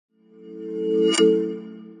If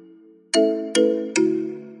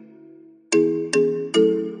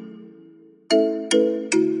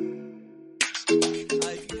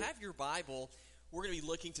you have your Bible, we're going to be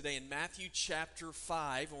looking today in Matthew chapter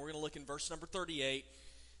 5, and we're going to look in verse number 38.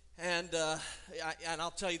 And I'll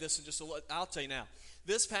tell you this in just a little. I'll tell you now.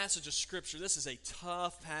 This passage of Scripture, this is a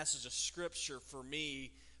tough passage of Scripture for me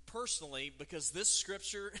personally, because this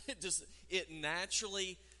Scripture, it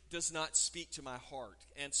naturally does not speak to my heart.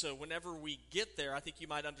 And so whenever we get there, I think you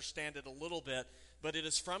might understand it a little bit, but it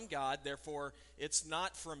is from God, therefore it's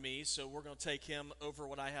not from me, so we're going to take him over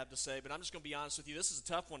what I have to say. But I'm just going to be honest with you, this is a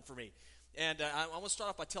tough one for me. And I want to start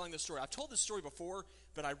off by telling this story. I've told this story before,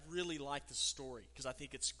 but I really like this story because I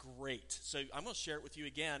think it's great. So I'm going to share it with you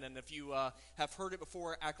again, and if you have heard it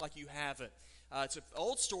before, act like you haven't. It's an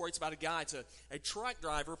old story. It's about a guy. It's a truck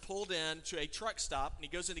driver pulled in to a truck stop, and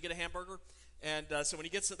he goes in to get a hamburger. And so when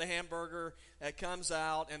he gets to the hamburger, it comes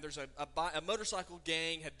out, and there's a motorcycle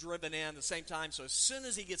gang had driven in at the same time. So as soon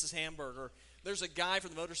as he gets his hamburger, there's a guy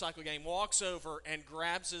from the motorcycle gang walks over and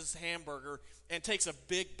grabs his hamburger and takes a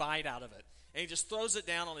big bite out of it. And he just throws it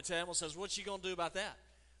down on the table and says, "What you going to do about that?"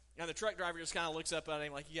 And the truck driver just kind of looks up at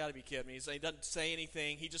him like, "You got to be kidding me." He doesn't say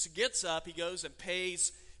anything. He just gets up, he goes and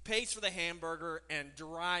pays for the hamburger and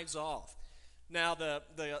drives off. Now the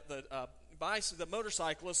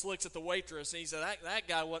motorcyclist looks at the waitress and he said, that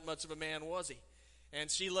guy wasn't much of a man, was he? And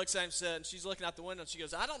she looks at him and she's looking out the window and she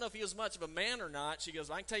goes, "I don't know if he was much of a man or not." She goes,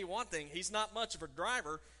 "I can tell you one thing, he's not much of a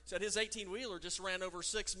driver." Said his 18-wheeler just ran over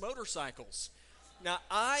 6 motorcycles. Now,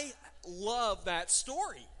 I love that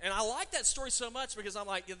story, and I like that story so much because I'm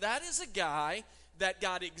like, that is a guy that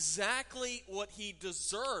got exactly what he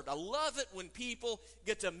deserved. I love it when people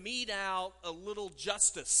get to mete out a little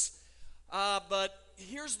justice. But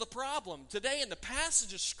here's the problem. Today in the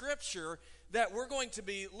passage of Scripture that we're going to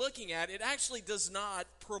be looking at, it actually does not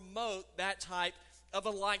promote that type of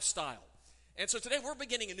a lifestyle. And so today we're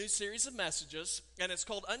beginning a new series of messages, and it's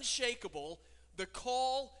called Unshakable, the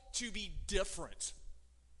Call to be Different.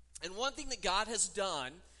 And one thing that God has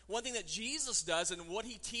done, one thing that Jesus does and what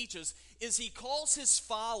he teaches is he calls his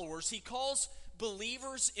followers, he calls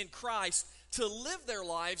believers in Christ to live their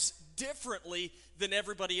lives differently than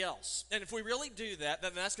everybody else. And if we really do that,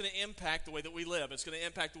 then that's going to impact the way that we live. It's going to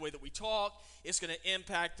impact the way that we talk. It's going to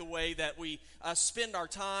impact the way that we spend our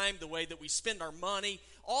time, the way that we spend our money,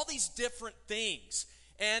 all these different things.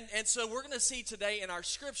 And so we're going to see today in our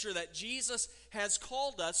Scripture that Jesus has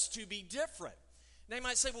called us to be different. Now you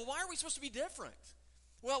might say, well, why are we supposed to be different?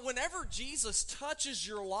 Well, whenever Jesus touches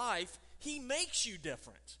your life, he makes you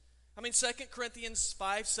different. I mean, 2 Corinthians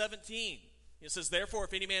 5:17, it says, "Therefore,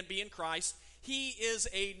 if any man be in Christ, he is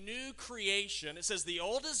a new creation." It says, "The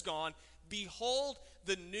old is gone, behold,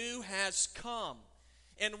 the new has come."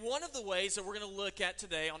 And one of the ways that we're going to look at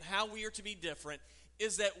today on how we are to be different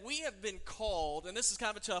is that we have been called, and this is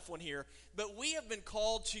kind of a tough one here, but we have been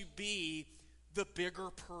called to be the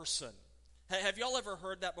bigger person. Have y'all ever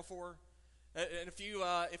heard that before? And if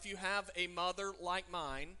you have a mother like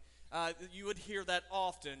mine, you would hear that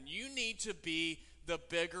often. You need to be the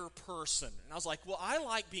bigger person. And I was like, well, I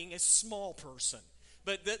like being a small person.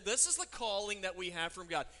 But this is the calling that we have from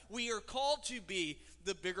God. We are called to be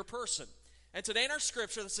the bigger person. And today in our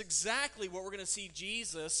Scripture, that's exactly what we're going to see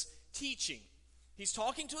Jesus teaching. He's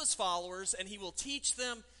talking to his followers, and he will teach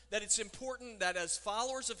them that it's important that as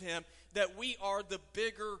followers of him, that we are the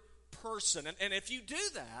bigger person. And if you do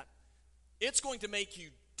that, it's going to make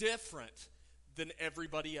you different than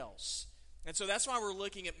everybody else. And so that's why we're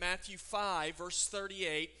looking at Matthew 5, verse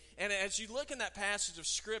 38. And as you look in that passage of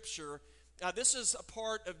Scripture, this is a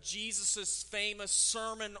part of Jesus' famous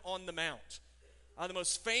Sermon on the Mount. The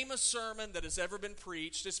most famous sermon that has ever been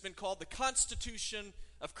preached. It's been called the Constitution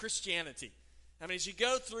of Christianity. I mean, as you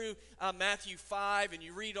go through Matthew 5 and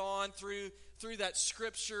you read on through that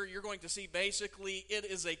Scripture, you're going to see basically it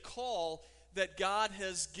is a call that God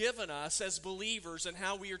has given us as believers and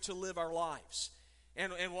how we are to live our lives.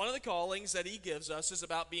 And one of the callings that he gives us is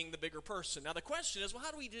about being the bigger person. Now the question is, well,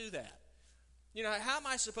 how do we do that? You know, how am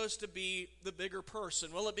I supposed to be the bigger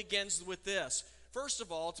person? Well, it begins with this. First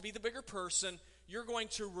of all, to be the bigger person, you're going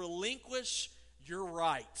to relinquish your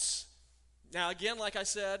rights. Now again, like I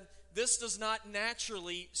said, this does not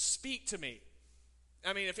naturally speak to me.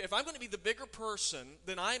 I mean, if I'm going to be the bigger person,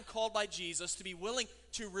 then I am called by Jesus to be willing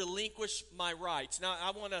to relinquish my rights. Now,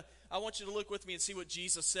 I want you to look with me and see what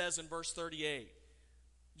Jesus says in verse 38.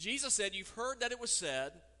 Jesus said, "You've heard that it was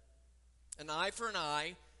said, an eye for an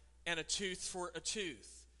eye and a tooth for a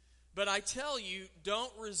tooth. But I tell you,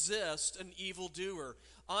 don't resist an evildoer.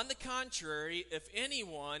 On the contrary, if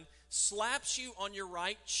anyone slaps you on your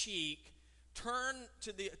right cheek, turn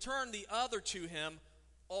the other to him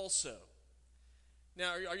also.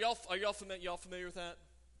 Now, are y'all familiar with that?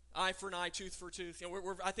 Eye for an eye, tooth for a tooth. You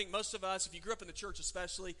know, I think most of us, if you grew up in the church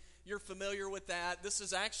especially, you're familiar with that. This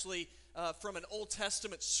is actually from an Old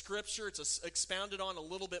Testament scripture. It's expounded on a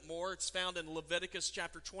little bit more. It's found in Leviticus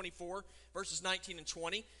chapter 24, verses 19 and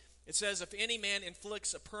 20. It says, if any man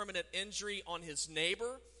inflicts a permanent injury on his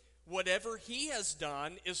neighbor, whatever he has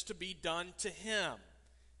done is to be done to him.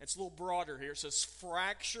 It's a little broader here. It says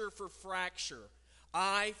fracture for fracture,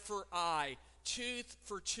 eye for eye, tooth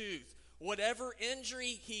for tooth. Whatever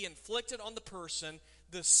injury he inflicted on the person,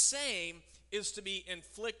 the same is to be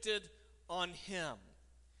inflicted on him.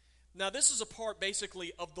 Now, this is a part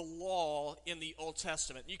basically of the law in the Old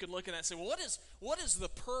Testament. You can look at that and say, well, what is the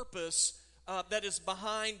purpose that is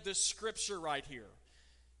behind this scripture right here?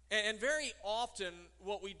 And very often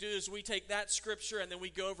what we do is we take that scripture and then we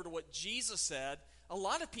go over to what Jesus said. A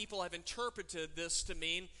lot of people have interpreted this to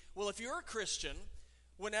mean, well, if you're a Christian,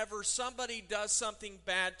 whenever somebody does something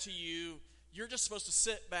bad to you, you're just supposed to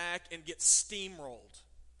sit back and get steamrolled.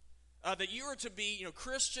 That you are to be,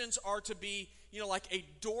 Christians are to be, like a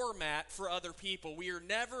doormat for other people. We are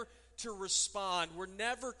never to respond. We're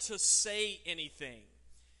never to say anything.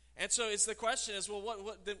 And so the question is, well,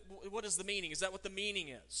 what is the meaning? Is that what the meaning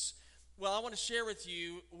is? Well, I want to share with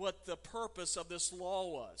you what the purpose of this law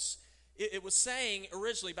was. It was saying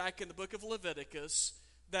originally back in the book of Leviticus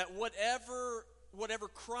that whatever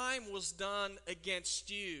crime was done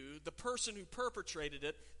against you, the person who perpetrated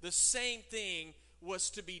it, the same thing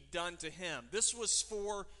was to be done to him. This was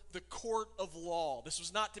for the court of law. This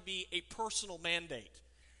was not to be a personal mandate.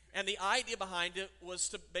 And the idea behind it was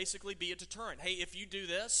to basically be a deterrent. Hey, if you do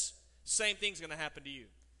this, same thing's going to happen to you.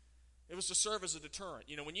 It was to serve as a deterrent.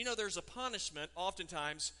 When there's a punishment,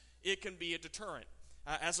 oftentimes it can be a deterrent.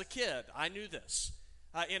 As a kid, I knew this.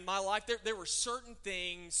 In my life, there were certain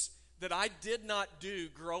things that I did not do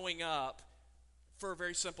growing up for a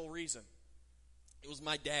very simple reason. It was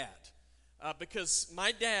my dad. Because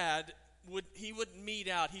my dad would mete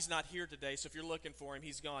out. He's not here today, so if you're looking for him,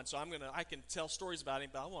 he's gone. So I can tell stories about him,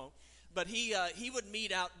 but I won't. But he would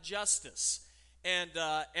mete out justice, and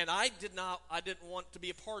I didn't want to be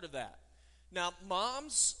a part of that. Now,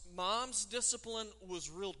 mom's discipline was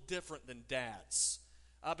real different than dad's,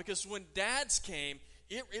 because when dad's came,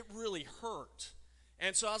 it really hurt.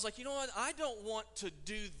 And so I was like, you know what? I don't want to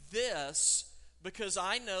do this because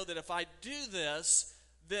I know that if I do this,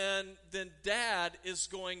 then Dad is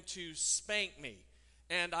going to spank me.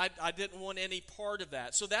 And I didn't want any part of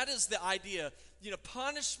that. So that is the idea.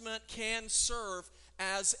 Punishment can serve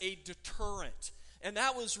as a deterrent. And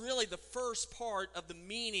that was really the first part of the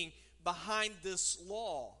meaning behind this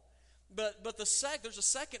law. But there's a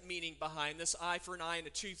second meaning behind this, eye for an eye and a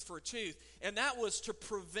tooth for a tooth. And that was to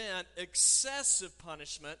prevent excessive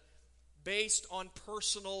punishment based on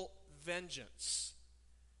personal vengeance.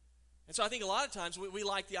 And so I think a lot of times we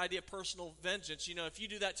like the idea of personal vengeance. If you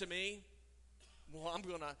do that to me, well, I'm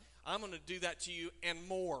gonna do that to you and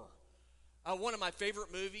more. One of my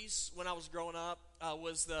favorite movies when I was growing up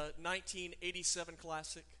was the 1987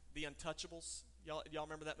 classic, The Untouchables. Y'all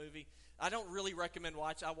remember that movie? I don't really recommend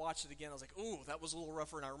watch. I watched it again. I was like, ooh, that was a little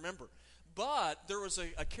rougher than I remember. But there was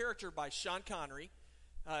a character by Sean Connery.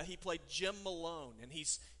 He played Jim Malone, and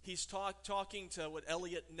he's talking to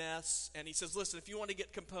Elliot Ness, and he says, listen, if you want to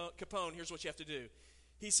get Capone, here's what you have to do.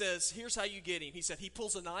 He says, here's how you get him. He said, he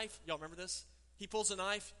pulls a knife. Y'all remember this? He pulls a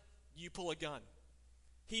knife, you pull a gun.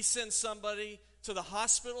 He sends somebody to the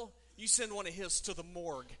hospital, you send one of his to the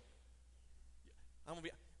morgue.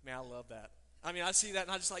 Man, I love that. I see that,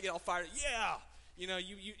 and I just get all fired up. Yeah!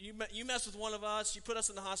 You mess with one of us, you put us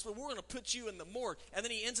in the hospital, we're going to put you in the morgue. And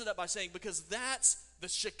then he ends it up by saying, because that's the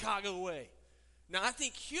Chicago way. Now, I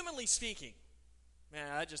think humanly speaking,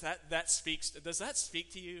 man, that speaks. Does that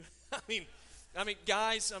speak to you?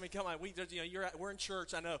 Guys, come on. We're in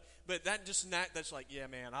church, I know, but that's like, yeah,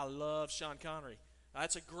 man, I love Sean Connery.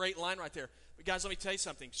 That's a great line right there. But guys, let me tell you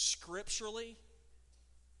something. Scripturally,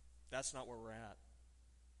 that's not where we're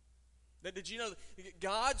at. Did you know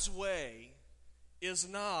God's way is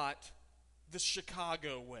not the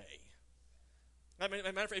Chicago way? Matter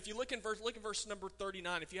of fact, if you look in verse number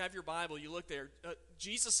 39, if you have your Bible, you look there.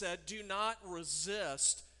 Jesus said, "Do not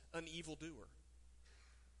resist an evildoer."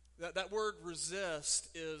 That word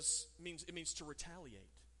 "resist" means to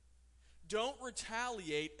retaliate. Don't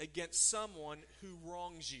retaliate against someone who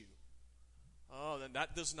wrongs you. Oh, then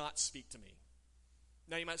that does not speak to me.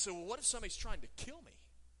 Now you might say, well, what if somebody's trying to kill me?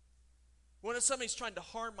 What if somebody's trying to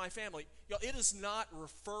harm my family? It is not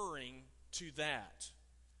referring to that.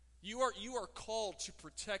 You are called to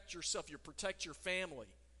protect yourself. You protect your family.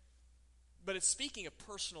 but it's speaking of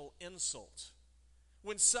personal insult.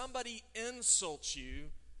 When somebody insults you,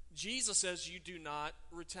 Jesus says you do not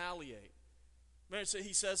retaliate.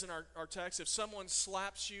 He says in our text, if someone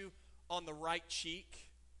slaps you on the right cheek,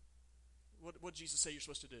 what did Jesus say you're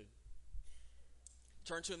supposed to do?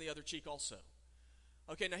 Turn to him the other cheek also.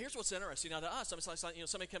 Okay, now here's what's interesting. Now to us, it's like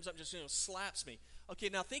somebody comes up and just slaps me. Okay,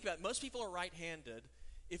 now think about it. Most people are right-handed.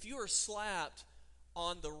 If you are slapped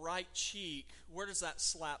on the right cheek, where does that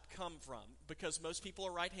slap come from? Because most people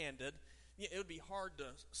are right-handed. It would be hard to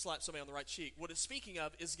slap somebody on the right cheek. What it's speaking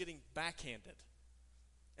of is getting backhanded.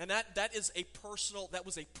 And that was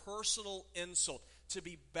a personal insult, to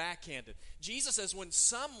be backhanded. Jesus says when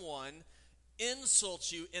someone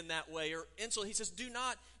insults you in that way, or insult, he says, do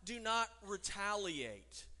not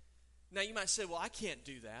retaliate. Now you might say, well, I can't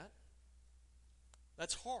do that.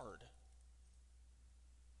 That's hard.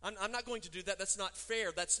 I'm not going to do that. That's not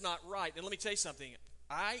fair. That's not right. And let me tell you something.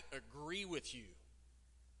 I agree with you.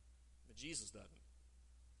 But Jesus doesn't.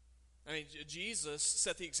 I mean, Jesus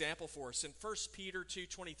set the example for us. In 1 Peter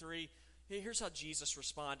 2:23, here's how Jesus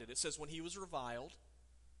responded. It says, when he was reviled,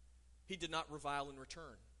 he did not revile in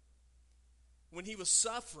return. When he was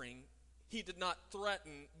suffering, he did not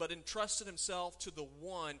threaten, but entrusted himself to the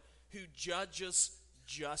one who judges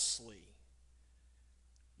justly.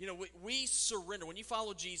 You know, we surrender. When you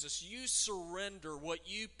follow Jesus, you surrender what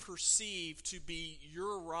you perceive to be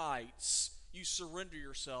your rights. You surrender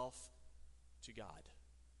yourself to God.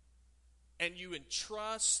 And you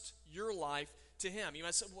entrust your life to him. You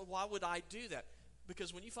might say, well, why would I do that?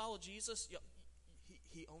 Because when you follow Jesus,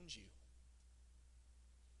 he owns you.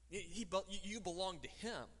 You belong to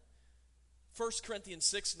him. 1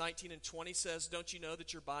 Corinthians 6:19 and 20 says, don't you know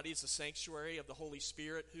that your body is a sanctuary of the Holy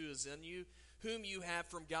Spirit who is in you, whom you have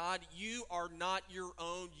from God? You are not your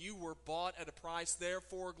own. You were bought at a price.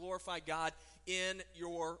 Therefore, glorify God in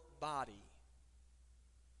your body.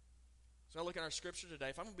 So I look at our scripture today.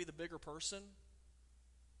 If I'm going to be the bigger person,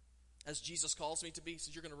 as Jesus calls me to be, he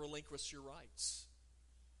says, you're going to relinquish your rights.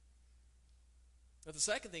 But the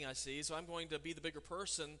second thing I see is if I'm going to be the bigger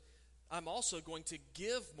person, I'm also going to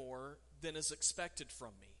give more than is expected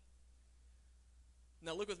from me.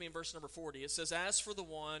 Now look with me in verse number 40. It says, as for the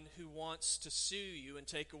one who wants to sue you and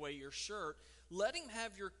take away your shirt, let him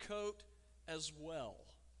have your coat as well.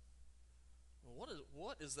 Well,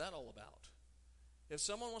 what is that all about? If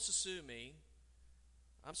someone wants to sue me,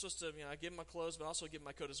 I'm supposed to, I give them my clothes, but also give them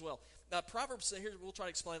my coat as well. Now, Proverbs, here we'll try to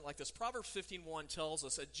explain it like this. Proverbs 15:1 tells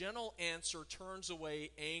us, a gentle answer turns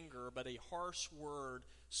away anger, but a harsh word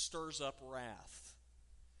stirs up wrath.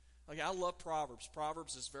 Okay, I love Proverbs.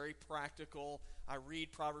 Proverbs is very practical. I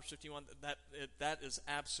read Proverbs 51. That is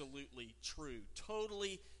absolutely true.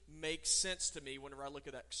 Totally makes sense to me whenever I look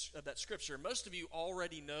at that scripture. Most of you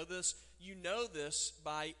already know this. You know this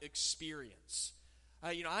by experience.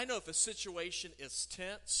 I know if a situation is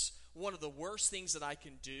tense, one of the worst things that I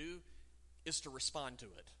can do is to respond to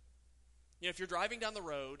it. If you're driving down the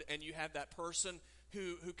road and you have that person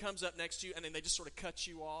who comes up next to you and then they just sort of cut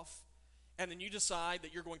you off, and then you decide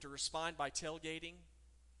that you're going to respond by tailgating,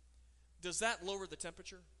 does that lower the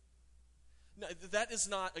temperature? No, that is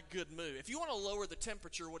not a good move. If you want to lower the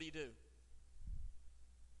temperature, what do?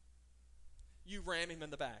 You ram him in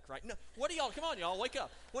the back, right? No, what do y'all, come on y'all, wake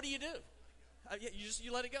up. What do? You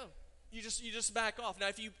let it go. You just back off. Now,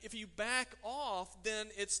 if you back off, then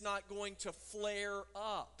it's not going to flare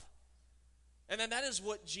up. And then that is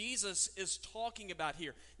what Jesus is talking about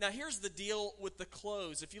here. Now, here's the deal with the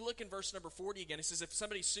clothes. If you look in verse number 40 again, it says, if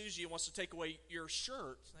somebody sues you and wants to take away your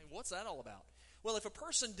shirt, what's that all about? Well, if a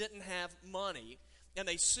person didn't have money and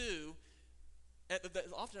they sue,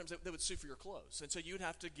 oftentimes they would sue for your clothes. And so you'd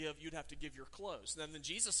have to give your clothes. And then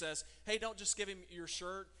Jesus says, hey, don't just give him your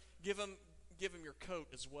shirt, give him your coat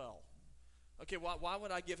as well. Okay, why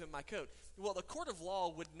would I give him my coat? Well, the court of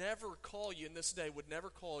law would never call you, in this day, would never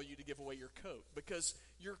call you to give away your coat. Because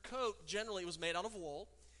your coat generally was made out of wool,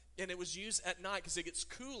 and it was used at night because it gets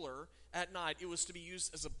cooler at night. It was to be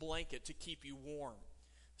used as a blanket to keep you warm.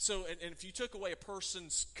 So, and if you took away a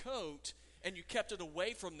person's coat and you kept it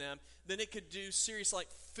away from them, then it could do serious,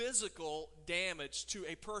 physical damage to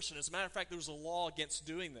a person. As a matter of fact, there was a law against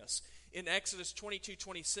doing this. In Exodus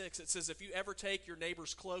 22:26, it says, if you ever take your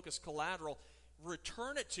neighbor's cloak as collateral,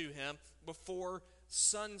 return it to him before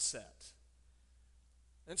sunset.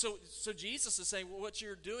 And so Jesus is saying, well, what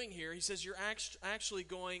you're doing here, he says, you're actually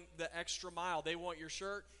going the extra mile. They want your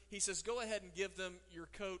shirt. He says, go ahead and give them your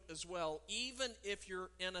coat as well, even if you're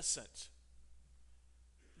innocent.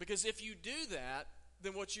 Because if you do that,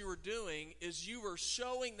 then what you are doing is you are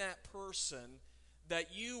showing that person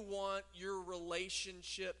that you want your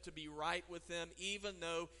relationship to be right with them, even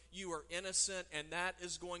though you are innocent, and that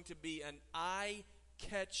is going to be an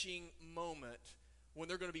eye-catching moment when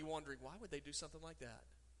they're going to be wondering, why would they do something like that?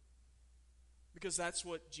 Because that's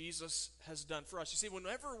what Jesus has done for us. You see,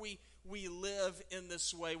 whenever we live in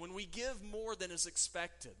this way, when we give more than is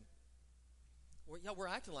expected, we're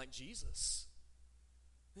acting like Jesus.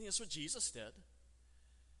 I think that's what Jesus did.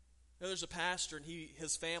 Now, there's a pastor, and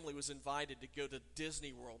his family was invited to go to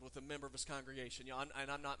Disney World with a member of his congregation. And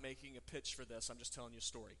I'm not making a pitch for this. I'm just telling you a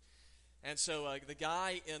story. And so the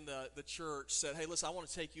guy in the church said, hey, listen, I want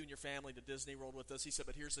to take you and your family to Disney World with us. He said,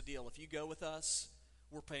 but here's the deal. If you go with us,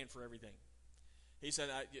 we're paying for everything. He said,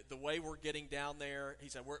 the way we're getting down there, he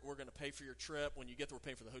said, we're going to pay for your trip. When you get there, we're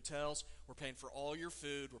paying for the hotels. We're paying for all your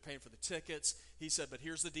food. We're paying for the tickets. He said, but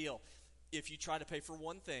here's the deal. If you try to pay for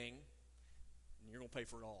one thing, you're going to pay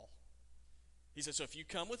for it all. He said, so if you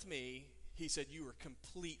come with me, he said, you are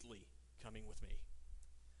completely coming with me.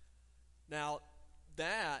 Now,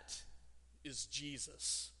 that is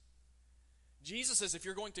Jesus. Jesus says, if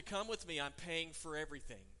you're going to come with me, I'm paying for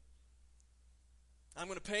everything. I'm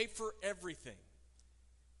going to pay for everything.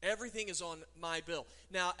 Everything is on my bill.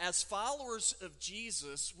 Now, as followers of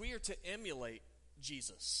Jesus, we are to emulate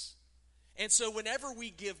Jesus. And so whenever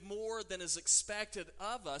we give more than is expected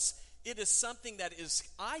of us, it is something that is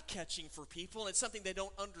eye-catching for people, and it's something they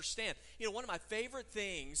don't understand. You know, one of my favorite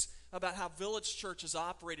things about how Village Church has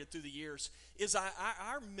operated through the years is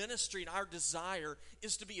our ministry and our desire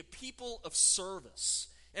is to be a people of service.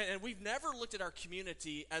 And we've never looked at our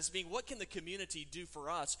community as being, what can the community do for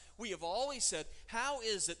us? We have always said, how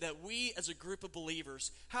is it that we as a group of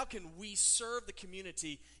believers, how can we serve the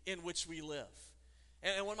community in which we live?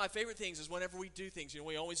 And one of my favorite things is whenever we do things,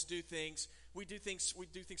 we always do things, we do things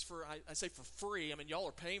for, I say for free. I mean, y'all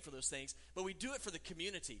are paying for those things, but we do it for the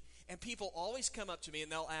community. And people always come up to me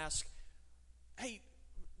and they'll ask, hey,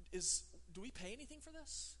 do we pay anything for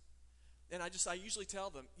this? And I usually tell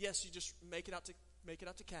them, yes, you just make it out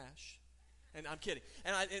to cash. And I'm kidding.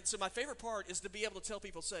 And so my favorite part is to be able to tell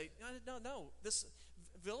people, say, no, this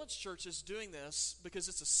Village Church is doing this because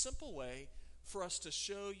it's a simple way for us to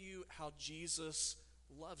show you how Jesus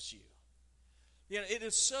loves you. It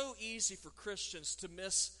is so easy for Christians to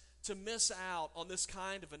miss out on this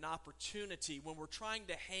kind of an opportunity when we're trying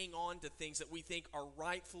to hang on to things that we think are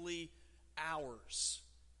rightfully ours.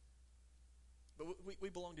 But we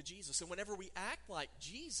belong to Jesus. And whenever we act like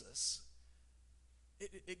Jesus,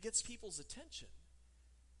 it gets people's attention.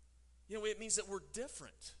 It means that we're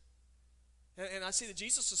different. And I see that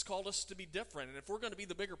Jesus has called us to be different. And if we're going to be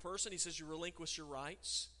the bigger person, he says you relinquish your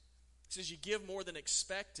rights. He says you give more than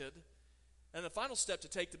expected. And the final step to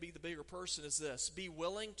take to be the bigger person is this: be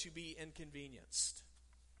willing to be inconvenienced.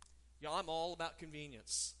 I'm all about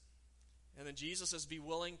convenience. And then Jesus says be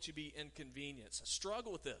willing to be inconvenienced. I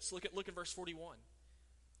struggle with this. Look at verse 41.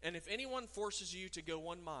 And if anyone forces you to go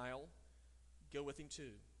 1 mile, go with him 2.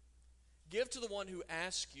 Give to the one who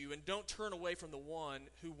asks you, and don't turn away from the one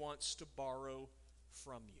who wants to borrow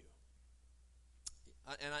from you.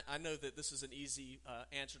 And I know that this is an easy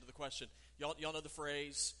answer to the question. Y'all know the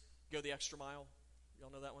phrase, go the extra mile? Y'all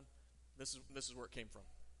know that one? This is where it came from.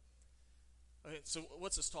 Okay, so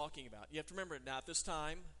what's this talking about? You have to remember, now at this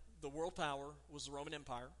time, the world power was the Roman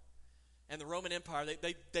Empire. And the Roman Empire,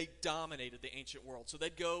 they dominated the ancient world. So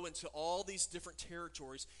they'd go into all these different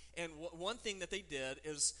territories. And one thing that they did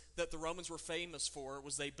is that the Romans were famous for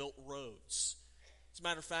was they built roads. As a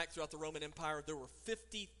matter of fact, throughout the Roman Empire, there were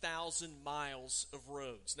 50,000 miles of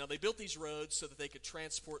roads. Now, they built these roads so that they could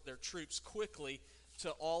transport their troops quickly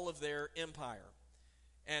to all of their empire.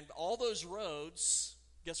 And all those roads,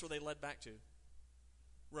 guess where they led back to?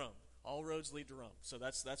 Rome. All roads lead to Rome. So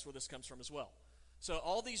that's where this comes from as well. So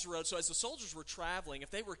all these roads, so as the soldiers were traveling,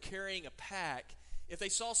 if they were carrying a pack, if they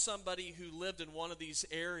saw somebody who lived in one of these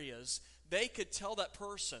areas, they could tell that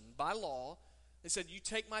person, by law, they said, you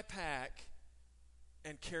take my pack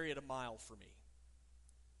and carry it 1 mile for me.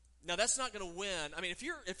 Now that's not going to win. I mean, if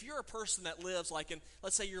you're a person that lives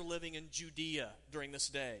let's say you're living in Judea during this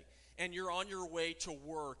day, and you're on your way to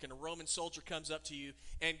work, and a Roman soldier comes up to you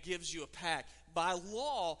and gives you a pack, by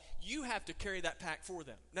law, you have to carry that pack for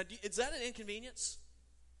them. Now, is that an inconvenience?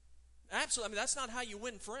 Absolutely. I mean, that's not how you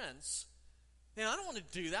win friends. I don't want to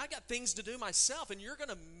do that. I got things to do myself, and you're going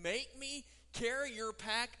to make me carry your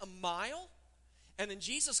pack 1 mile? And then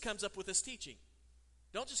Jesus comes up with this teaching.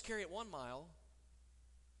 Don't just carry it 1 mile,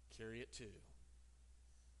 carry it 2.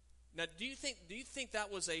 Now, do you think that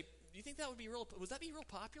would be would that be real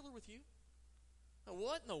popular with you?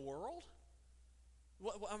 What in the world?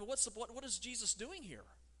 What is Jesus doing here?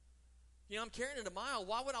 I'm carrying it a mile.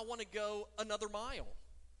 Why would I want to go another mile?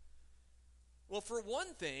 Well, for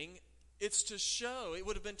one thing, it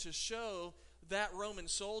would have been to show that Roman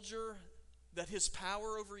soldier that his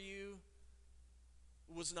power over you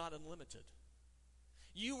was not unlimited.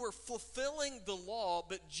 You were fulfilling the law,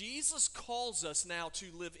 but Jesus calls us now to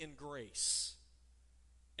live in grace.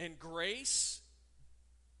 And grace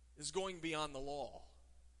is going beyond the law.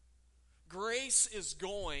 Grace is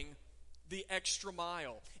going the extra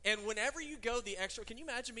mile. And whenever you go the extra, can you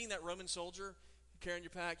imagine being that Roman soldier, carrying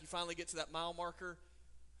your pack, you finally get to that mile marker?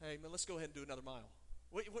 Hey, man, let's go ahead and do another mile.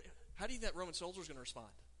 How do you think that Roman soldier is going to respond?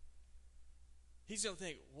 He's going to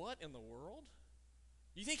think, what in the world?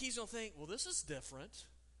 You think he's going to think, well, this is different?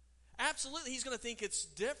 Absolutely, he's going to think it's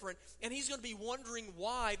different, and he's going to be wondering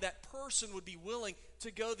why that person would be willing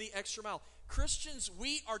to go the extra mile. Christians,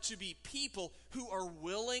 we are to be people who are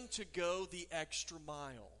willing to go the extra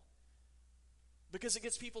mile because it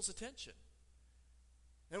gets people's attention.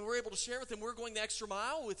 And we're able to share with them, we're going the extra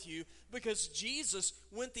mile with you because Jesus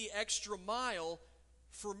went the extra mile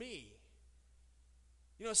for me.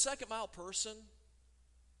 A second mile person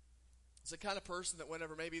is the kind of person that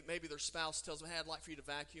whenever maybe their spouse tells them, hey, I'd like for you to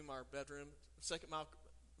vacuum our bedroom. Second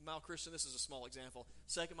mile Christian, this is a small example.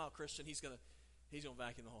 Second mile Christian, he's going to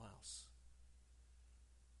vacuum the whole house.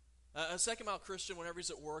 A second mile Christian, whenever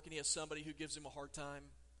he's at work and he has somebody who gives him a hard time,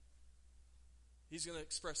 he's going to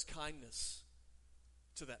express kindness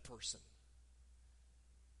to that person.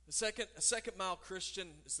 A second mile Christian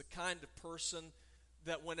is the kind of person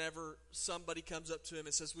that whenever somebody comes up to him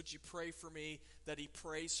and says, would you pray for me, that he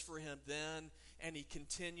prays for him then, and he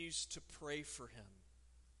continues to pray for him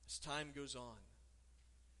as time goes on.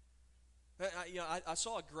 I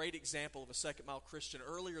saw a great example of a second mile Christian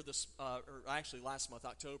earlier last month,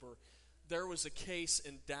 October. There was a case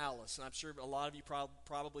in Dallas, and I'm sure a lot of you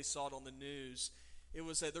probably saw it on the news. There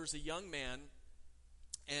was a young man,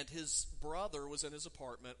 and his brother was in his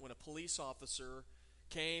apartment when a police officer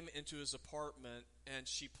came into his apartment, and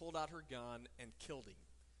she pulled out her gun and killed him.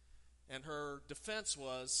 And her defense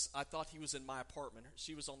was, I thought he was in my apartment.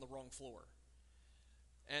 She was on the wrong floor.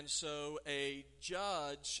 And so a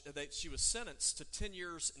judge, she was sentenced to 10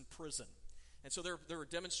 years in prison. And so there were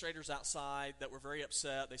demonstrators outside that were very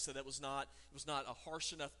upset. They said it was not a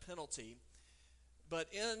harsh enough penalty. But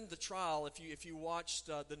in the trial, if you watched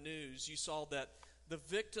the news, you saw that the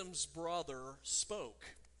victim's brother spoke.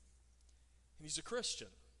 And he's a Christian.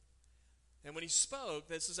 And when he spoke,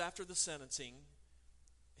 this is after the sentencing,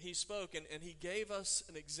 he spoke and he gave us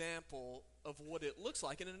an example of what it looks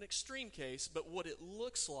like, in an extreme case, but what it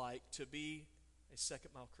looks like to be a second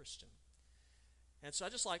mile Christian. And so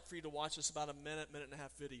I'd just like for you to watch this about a minute and a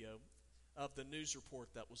half video of the news report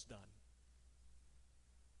that was done.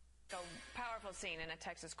 A powerful scene in a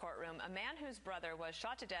Texas courtroom. A man whose brother was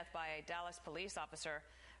shot to death by a Dallas police officer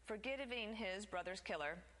forgiving his brother's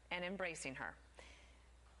killer and embracing her.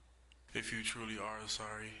 If you truly are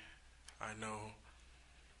sorry, I know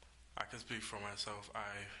I can speak for myself.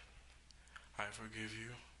 I forgive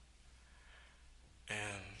you.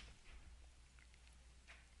 And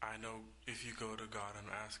I know if you go to God and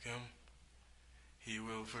ask him, he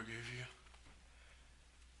will forgive you.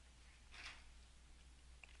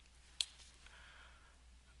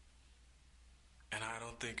 And I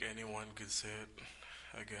don't think anyone could say it.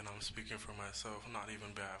 Again, I'm speaking for myself, not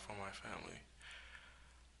even bad for my family.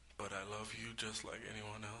 But I love you just like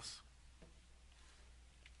anyone else.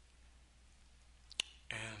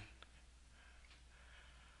 And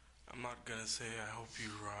I'm not gonna say I hope you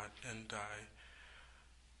rot and die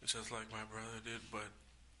just like my brother did, but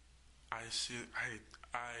I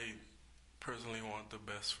personally want the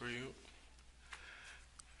best for you.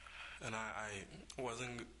 And I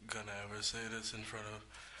wasn't gonna ever say this in front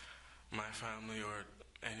of my family or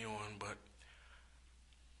anyone, but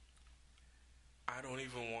I don't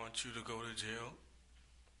even want you to go to jail.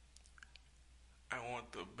 I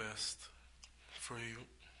want the best for you.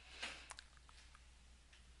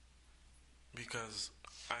 Because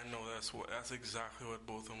I know that's exactly what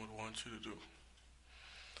both of them would want you to do.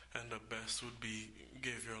 And the best would be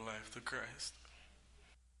give your life to Christ.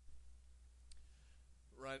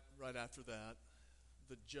 Right after that,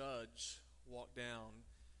 the judge walked down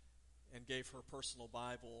and gave her personal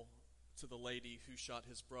Bible to the lady who shot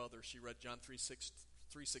his brother. She read John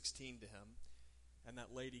 3:16 to him, and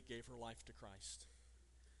that lady gave her life to Christ.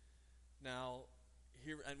 Now,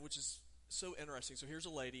 here, and which is so interesting. So here's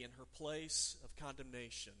a lady in her place of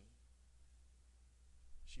condemnation.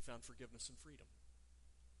 She found forgiveness and freedom.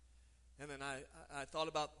 And then I thought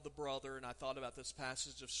about the brother, and I thought about this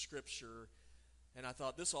passage of Scripture, and I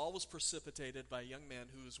thought this all was precipitated by a young man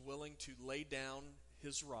who was willing to lay down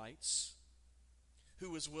his rights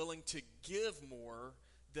who was willing to give more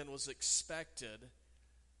than was expected,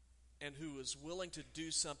 and who was willing to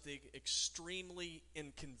do something extremely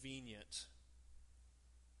inconvenient,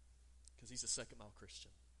 because he's a second-mile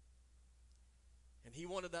Christian. And he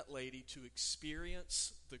wanted that lady to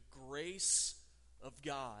experience the grace of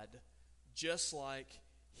God just like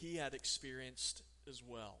he had experienced as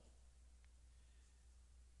well.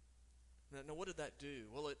 Now, what did that do?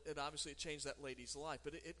 Well, it obviously changed that lady's life,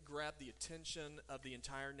 but it grabbed the attention of the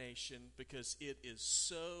entire nation because it is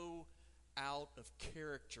so out of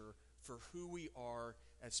character for who we are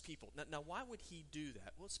as people. Now, why would he do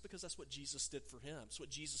that? Well, it's because that's what Jesus did for him. It's what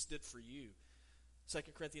Jesus did for you. 2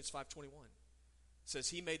 Corinthians 5:21 says,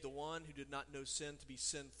 he made the one who did not know sin to be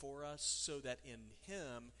sin for us, so that in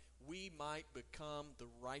him we might become the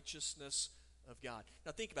righteousness of God.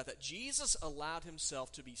 Now think about that. Jesus allowed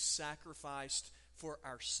himself to be sacrificed for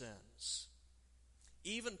our sins.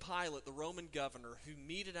 Even Pilate, the Roman governor, who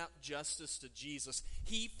meted out justice to Jesus,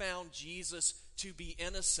 he found Jesus to be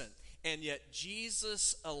innocent. And yet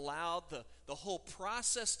Jesus allowed the whole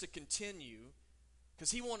process to continue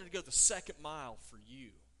because he wanted to go the second mile for you,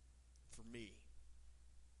 for me,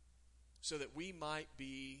 so that we might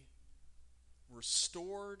be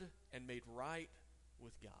restored and made right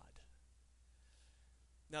with God.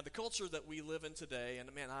 Now, the culture that we live in today,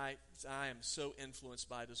 and man, I am so influenced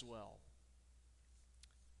by it as well.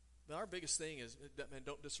 But our biggest thing is, man,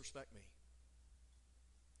 don't disrespect me.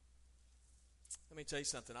 Let me tell you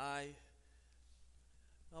something.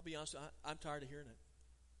 I'll be honest, I'm tired of hearing it.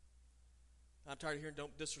 I'm tired of hearing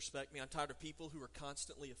don't disrespect me. I'm tired of people who are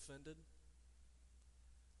constantly offended.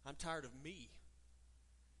 I'm tired of me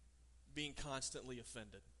being constantly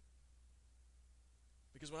offended.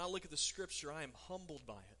 Because when I look at the Scripture, I am humbled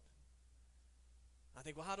by it. I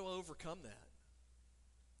think, well, how do I overcome that?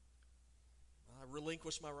 I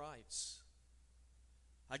relinquish my rights.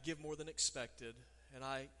 I give more than expected, and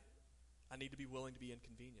I need to be willing to be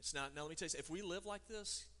inconvenienced. Now let me tell you, if we live like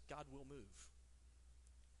this, God will move.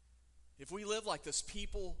 If we live like this,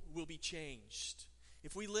 people will be changed.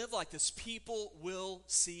 If we live like this, people will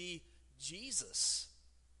see Jesus.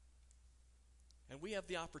 And we have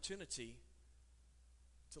the opportunity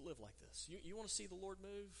to live like this. You want to see the Lord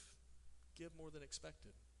move? Give more than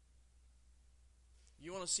expected.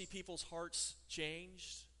 You want to see people's hearts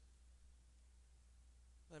changed?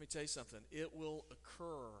 Let me tell you something. It will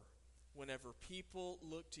occur whenever people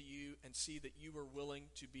look to you and see that you are willing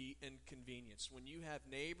to be inconvenienced. When you have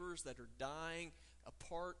neighbors that are dying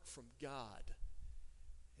apart from God,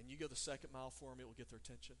 and you go the second mile for them, it will get their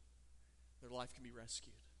attention. Their life can be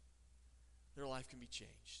rescued. Their life can be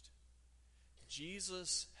changed.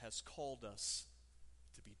 Jesus has called us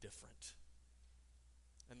to be different.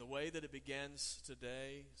 And the way that it begins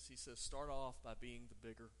today is he says, start off by being the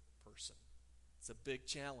bigger person. It's a big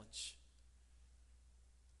challenge,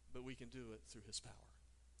 but we can do it through his power.